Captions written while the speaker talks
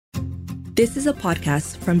This is a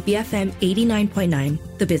podcast from BFM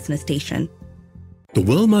 89.9, the business station. The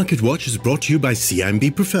World Market Watch is brought to you by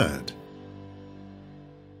CIMB Preferred.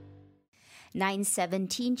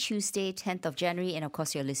 9:17 Tuesday, 10th of January, and of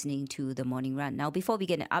course you're listening to The Morning Run. Now, before we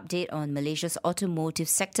get an update on Malaysia's automotive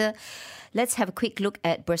sector, let's have a quick look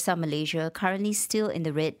at Bursa Malaysia, currently still in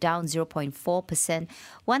the red, down 0.4%,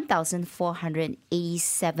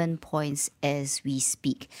 1,487 points as we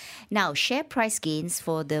speak. Now, share price gains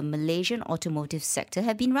for the Malaysian automotive sector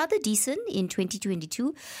have been rather decent in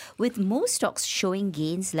 2022, with most stocks showing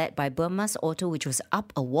gains led by Burma's Auto, which was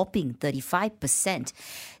up a whopping 35%.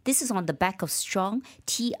 This is on the back of strong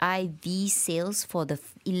TIV sales for the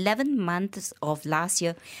 11 months of last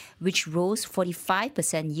year, which rose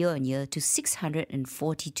 45% year-on-year to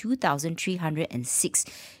 642,306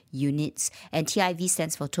 units, and TIV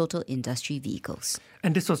stands for Total Industry Vehicles.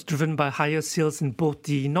 And this was driven by higher sales in both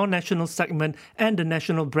the non-national segment and the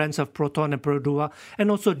national brands of Proton and Perodua, and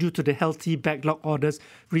also due to the healthy backlog orders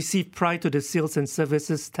received prior to the sales and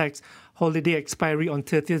services tax holiday expiry on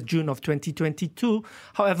 30th June of 2022.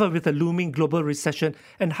 However, with a looming global recession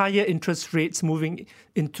and higher interest rates moving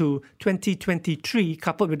into 2023,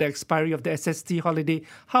 coupled with the expiry of the SST holiday,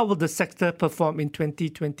 how will the sector perform in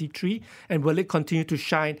 2023? And will it continue to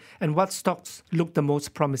shine? And what stocks look the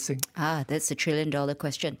most promising? That's a $1 trillion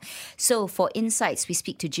question. So for insights, we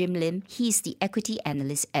speak to Jim Lim. He's the equity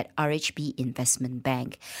analyst at RHB Investment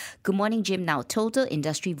Bank. Good morning, Jim. Now, total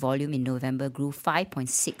industry volume in November grew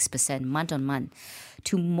 5.6% month-on-month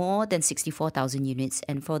to more than 64,000 units.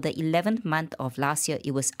 And for the 11th month of last year,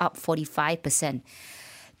 it was up 45%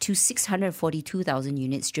 to 642,000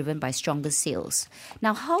 units, driven by stronger sales.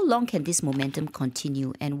 Now, how long can this momentum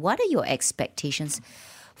continue? And what are your expectations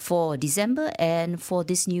for December and for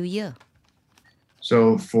this new year?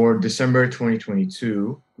 So for December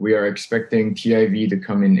 2022, we are expecting TIV to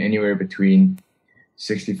come in anywhere between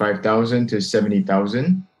 65,000 to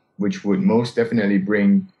 70,000, which would most definitely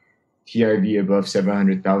bring TIV above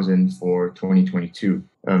 700,000 for 2022.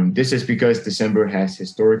 This is because December has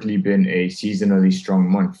historically been a seasonally strong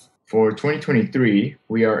month. For 2023,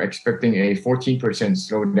 we are expecting a 14%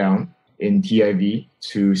 slowdown in TIV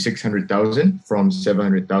to 600,000 from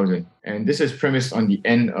 700,000. And this is premised on the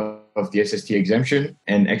end of the SST exemption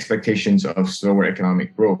and expectations of slower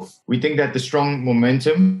economic growth. We think that the strong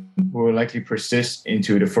momentum will likely persist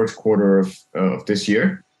into the first quarter of this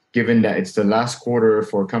year, given that it's the last quarter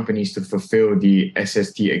for companies to fulfill the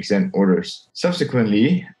SST exempt orders.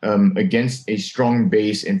 Subsequently, against a strong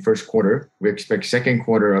base in first quarter, we expect second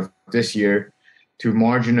quarter of this year to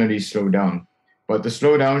marginally slow down. But the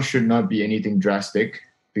slowdown should not be anything drastic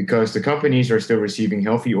because the companies are still receiving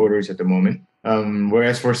healthy orders at the moment.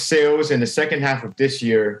 Whereas for sales in the second half of this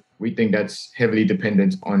year, we think that's heavily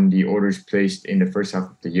dependent on the orders placed in the first half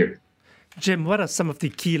of the year. Jim, what are some of the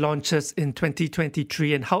key launches in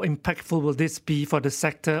 2023 and how impactful will this be for the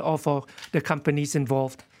sector or for the companies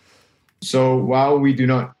involved? So while we do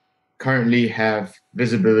not currently have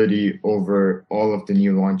visibility over all of the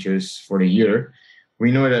new launches for the year,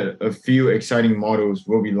 we know that a few exciting models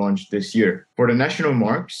will be launched this year. For the national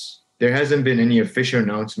marques, there hasn't been any official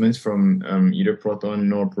announcements from either Proton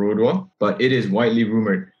nor Perodua, but it is widely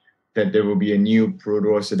rumored that there will be a new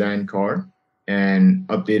Perodua sedan car and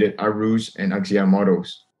updated Aruz and Axia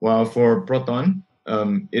models. While for Proton,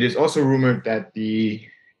 it is also rumored that the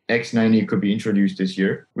X90 could be introduced this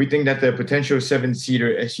year. We think that the potential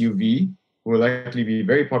 7-seater SUV will likely be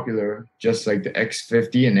very popular, just like the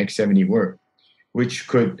X50 and X70 were, which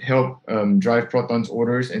could help drive Proton's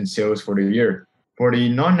orders and sales for the year. For the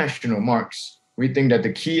non-national marques, we think that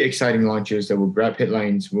the key exciting launches that will grab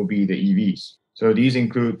headlines will be the EVs. So these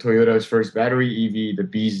include Toyota's first battery EV, the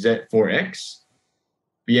BZ4X,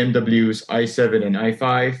 BMW's i7 and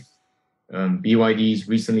i5, BYD's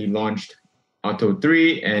recently launched Atto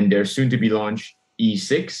 3 and their soon-to-be launched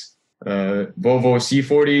E6, Volvo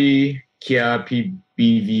C40, Kia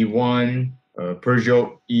PBV1,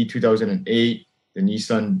 Peugeot E2008, the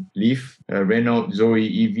Nissan Leaf, Renault Zoe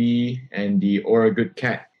EV, and the Aura Good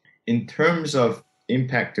Cat. In terms of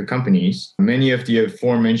impact to companies, many of the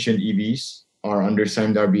aforementioned EVs are under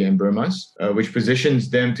Sime Darby and Burmaz, which positions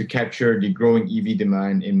them to capture the growing EV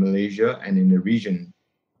demand in Malaysia and in the region.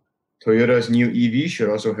 Toyota's new EV should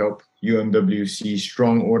also help UMW see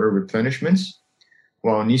strong order replenishments,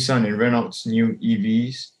 while Nissan and Renault's new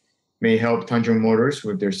EVs may help Tanjung Motors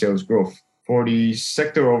with their sales growth. For the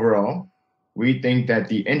sector overall, we think that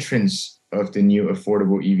the entrance of the new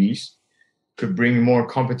affordable EVs could bring more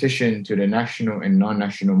competition to the national and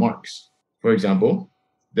non-national marques. For example,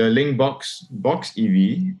 the Link Box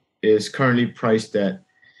EV is currently priced at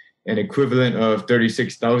an equivalent of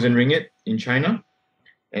 36,000 ringgit in China.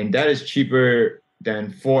 And that is cheaper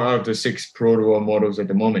than 4 out of the 6 Pro Duo models at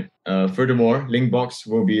the moment. Furthermore, Linkbox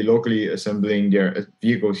will be locally assembling their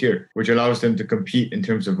vehicles here, which allows them to compete in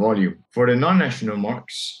terms of volume. For the non-national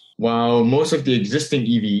marques, while most of the existing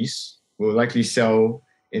EVs will likely sell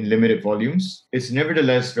in limited volumes, it's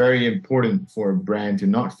nevertheless very important for a brand to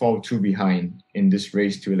not fall too behind in this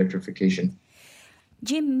race to electrification.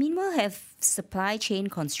 Jim, meanwhile, have supply chain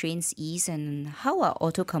constraints eased, and how are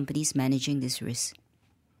auto companies managing this risk?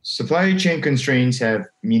 Supply chain constraints have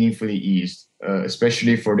meaningfully eased,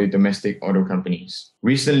 especially for the domestic auto companies.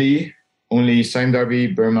 Recently, only Sime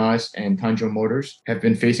Darby, Bermas, and Tanjong Motors have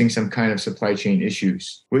been facing some kind of supply chain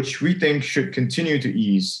issues, which we think should continue to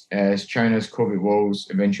ease as China's COVID woes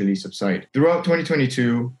eventually subside. Throughout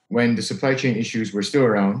 2022, when the supply chain issues were still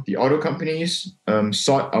around, the auto companies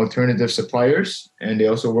sought alternative suppliers, and they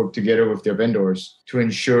also worked together with their vendors to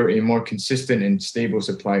ensure a more consistent and stable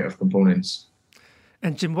supply of components.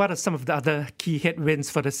 And Jim, what are some of the other key headwinds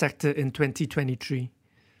for the sector in 2023?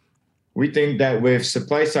 We think that with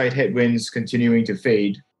supply-side headwinds continuing to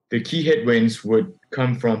fade, the key headwinds would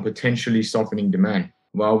come from potentially softening demand.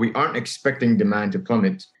 While we aren't expecting demand to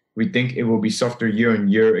plummet, we think it will be softer year on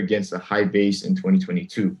year against a high base in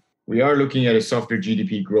 2022. We are looking at a softer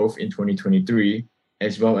GDP growth in 2023,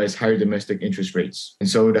 as well as higher domestic interest rates. And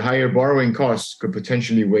so the higher borrowing costs could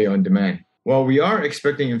potentially weigh on demand. While we are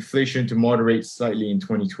expecting inflation to moderate slightly in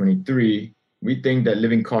 2023, we think that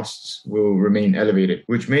living costs will remain elevated,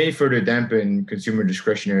 which may further dampen consumer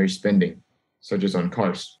discretionary spending, such as on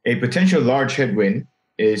cars. A potential large headwind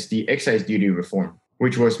is the excise duty reform,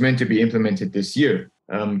 which was meant to be implemented this year.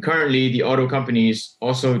 Currently, the auto companies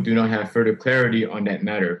also do not have further clarity on that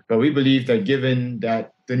matter. But we believe that given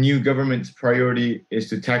that the new government's priority is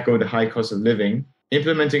to tackle the high cost of living,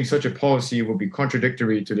 implementing such a policy will be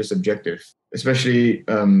contradictory to this objective, especially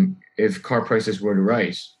if car prices were to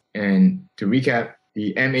rise. And to recap,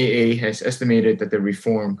 the MAA has estimated that the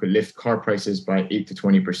reform could lift car prices by 8 to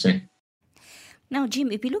 20%. Now,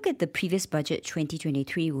 Jim, if we look at the previous budget,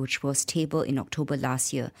 2023, which was tabled in October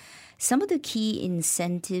last year, some of the key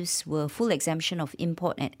incentives were full exemption of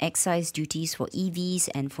import and excise duties for EVs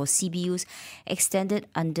and for CBUs extended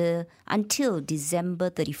until December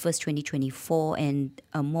 31st, 2024 and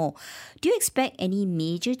more. Do you expect any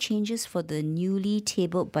major changes for the newly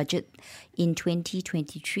tabled budget in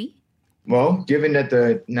 2023? Well, given that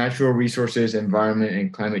the Natural Resources, Environment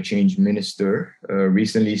and Climate Change Minister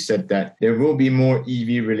recently said that there will be more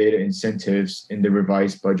EV-related incentives in the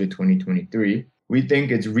revised budget 2023, we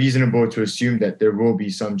think it's reasonable to assume that there will be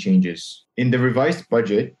some changes. In the revised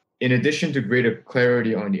budget, in addition to greater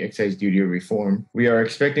clarity on the excise duty reform, we are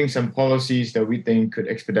expecting some policies that we think could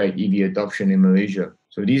expedite EV adoption in Malaysia.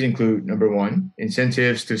 So these include, number 1,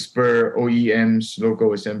 incentives to spur OEMs'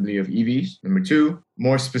 local assembly of EVs. Number 2,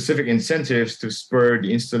 more specific incentives to spur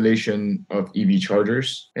the installation of EV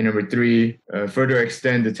chargers. And number 3, further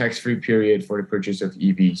extend the tax-free period for the purchase of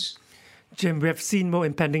EVs. Jim, we have seen more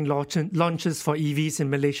impending launches for EVs in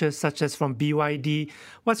Malaysia, such as from BYD.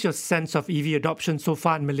 What's your sense of EV adoption so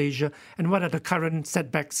far in Malaysia, and what are the current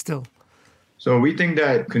setbacks still? So we think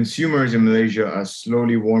that consumers in Malaysia are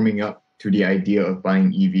slowly warming up to the idea of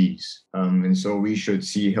buying EVs. And so we should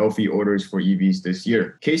see healthy orders for EVs this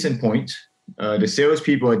year. Case in point, the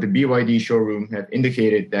salespeople at the BYD showroom have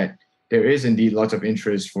indicated that there is indeed lots of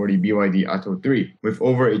interest for the BYD Atto 3, with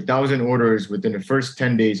over 1,000 orders within the first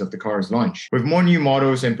 10 days of the car's launch. With more new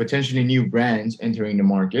models and potentially new brands entering the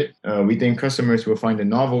market, we think customers will find the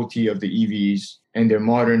novelty of the EVs and their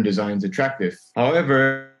modern designs attractive.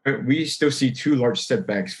 However, we still see 2 large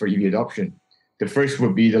setbacks for EV adoption. The first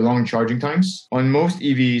would be the long charging times. On most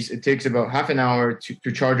EVs, it takes about half an hour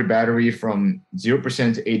to charge a battery from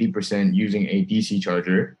 0% to 80% using a DC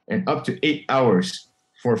charger, and up to 8 hours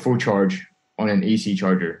for a full charge on an AC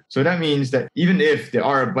charger. So that means that even if there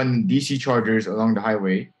are abundant DC chargers along the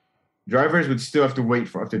highway, drivers would still have to wait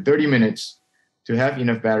for up to 30 minutes to have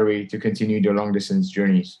enough battery to continue their long-distance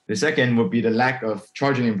journeys. The second would be the lack of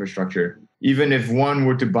charging infrastructure. Even if one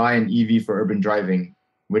were to buy an EV for urban driving,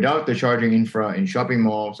 without the charging infra in shopping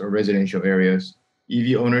malls or residential areas,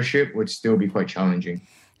 EV ownership would still be quite challenging.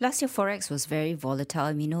 Last year, Forex was very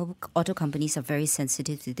volatile. We know auto companies are very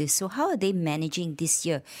sensitive to this. So how are they managing this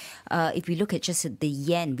year if we look at just the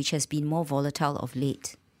yen, which has been more volatile of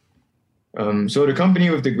late? So the company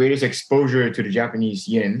with the greatest exposure to the Japanese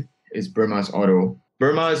yen is Bermas Auto.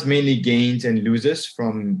 Bermas mainly gains and loses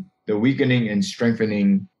from the weakening and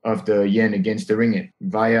strengthening of the yen against the ringgit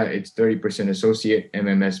via its 30% associate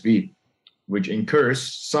MMSB, which incurs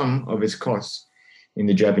some of its costs in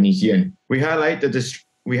the Japanese yen. We highlight that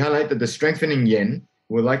we highlight that the strengthening yen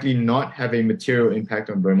will likely not have a material impact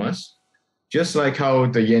on Burma's, just like how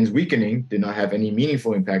the yen's weakening did not have any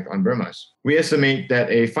meaningful impact on Burma's. We estimate that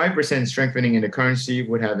a 5% strengthening in the currency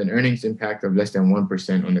would have an earnings impact of less than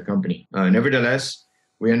 1% on the company. Nevertheless,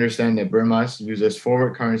 we understand that Burma's uses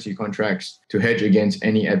forward currency contracts to hedge against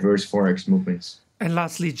any adverse forex movements. And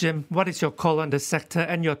lastly, Jim, what is your call on the sector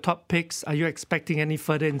and your top picks? Are you expecting any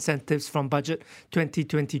further incentives from Budget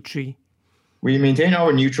 2023? We maintain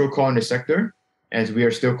our neutral call on the sector as we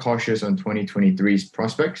are still cautious on 2023's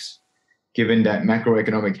prospects, given that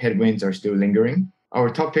macroeconomic headwinds are still lingering.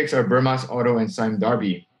 Our top picks are Burma's Auto and Sime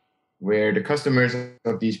Darby, where the customers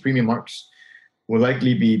of these premium marques will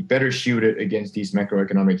likely be better shielded against these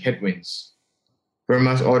macroeconomic headwinds.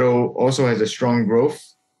 Burma's Auto also has a strong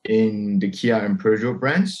growth in the Kia and Peugeot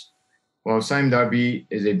brands, while Sime Darby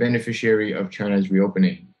is a beneficiary of China's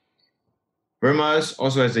reopening. Burma's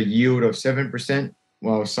also has a yield of 7%,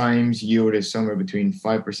 while Sime's yield is somewhere between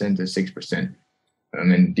 5% and 6%.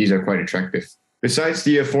 And these are quite attractive. Besides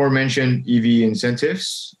the aforementioned EV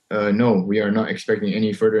incentives, no, we are not expecting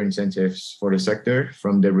any further incentives for the sector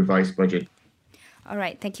from the revised budget. All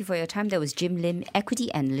right, thank you for your time. That was Jim Lim,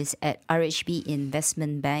 equity analyst at RHB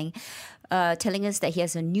Investment Bank, telling us that he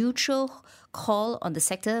has a neutral call on the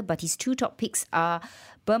sector, but his two top picks are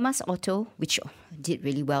Burma's Auto, which did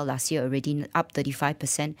really well last year, already up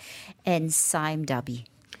 35%, and Sime Darby.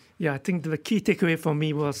 Yeah, I think the key takeaway for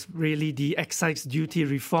me was really the excise duty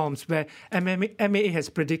reforms, where MAA has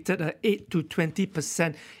predicted an 8 to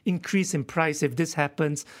 20% increase in price if this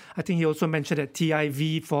happens. I think he also mentioned that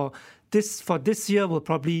TIV for this year will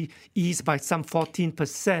probably ease by some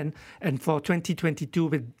 14%, and for 2022,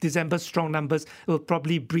 with December's strong numbers, it will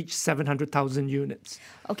probably breach 700,000 units.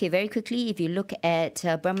 Okay, very quickly, if you look at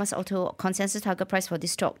Burma's Auto consensus target price for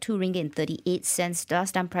this stock, 2 ringgit and 38 cents.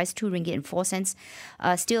 Last time price, 2 ringgit and 4 cents.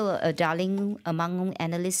 Still a darling among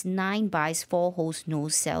analysts, 9 buys, 4 holds, no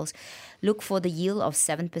sells. Look for the yield of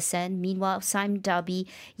 7%. Meanwhile, Sime Darby,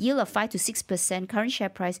 yield of 5 to 6%. Current share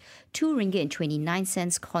price, 2 ringgit and 29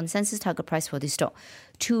 cents. Consensus target price for this stock,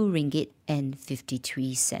 2 ringgit and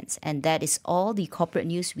 53 cents. And that is all the corporate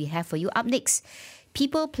news we have for you. Up next,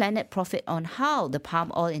 People, Planet, Profit on how the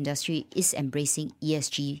palm oil industry is embracing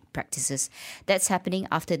ESG practices. That's happening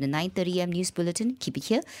after the 9:30 a.m. news bulletin. Keep it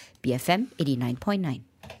here, BFM 89.9.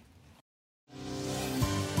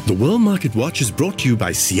 The World Market Watch is brought to you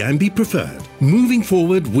by CIMB Preferred. Moving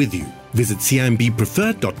forward with you. Visit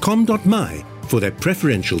cimbpreferred.com.my for their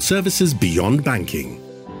preferential services beyond banking.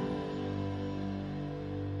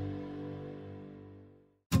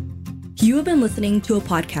 You have been listening to a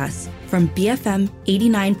podcast from BFM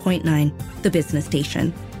 89.9, the business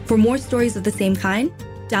station. For more stories of the same kind,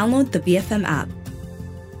 download the BFM app.